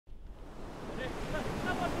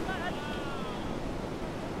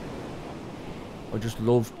I just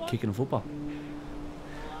love kicking a football.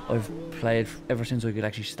 I've played ever since I could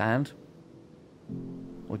actually stand.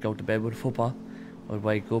 I'd go to bed with a football. I'd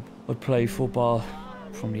wake up. I'd play football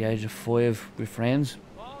from the age of 5 with friends.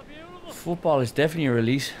 Football is definitely a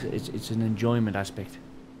release. It's an enjoyment aspect.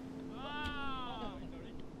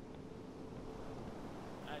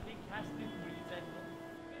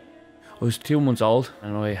 I was 2 months old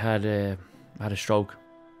and I had a stroke.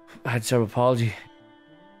 I had cerebral palsy.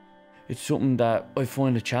 It's something that I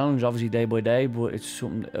find a challenge, obviously day by day, but it's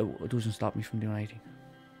something that doesn't stop me from doing anything.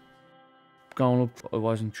 Growing up, I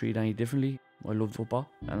wasn't treated any differently. I loved football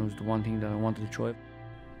and it was the one thing that I wanted to try.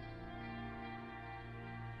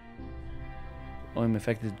 I'm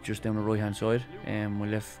affected just down the right hand side and my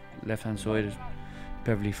left hand side is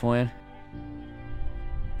perfectly fine.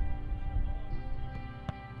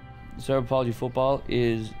 Cerebral palsy football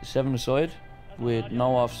is 7-a-side with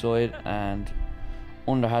no offside and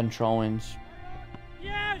underhand throw-ins.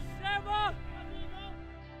 Yes,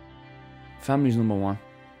 family's number one.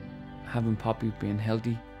 Having Poppy, being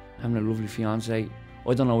healthy, having a lovely fiance.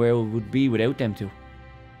 I don't know where we would be without them two.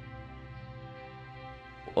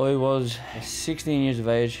 I was 16 years of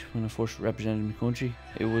age when I first represented my country.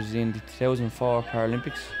 It was in the 2004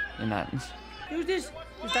 Paralympics in Athens. Who's this?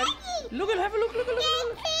 Is Daddy? Look at, have a look, look.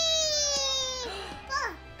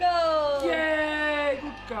 Go! Yeah,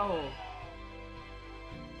 good go.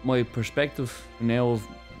 My perspective now of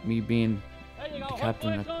me being the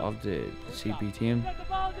captain of the CP team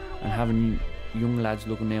and having young lads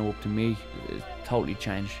looking now up to me, it's totally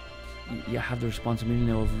changed. You have the responsibility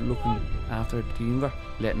now of looking after the younger,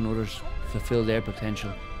 letting others fulfill their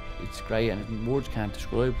potential. It's great and words can't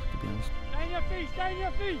describe, to be honest. Stay on your feet, stay on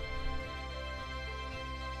your feet!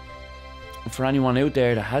 For anyone out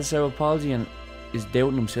there that has cerebral palsy and is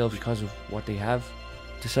doubting themselves because of what they have,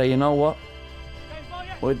 to say, you know what,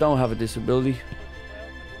 I don't have a disability,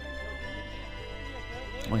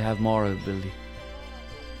 I have moral ability.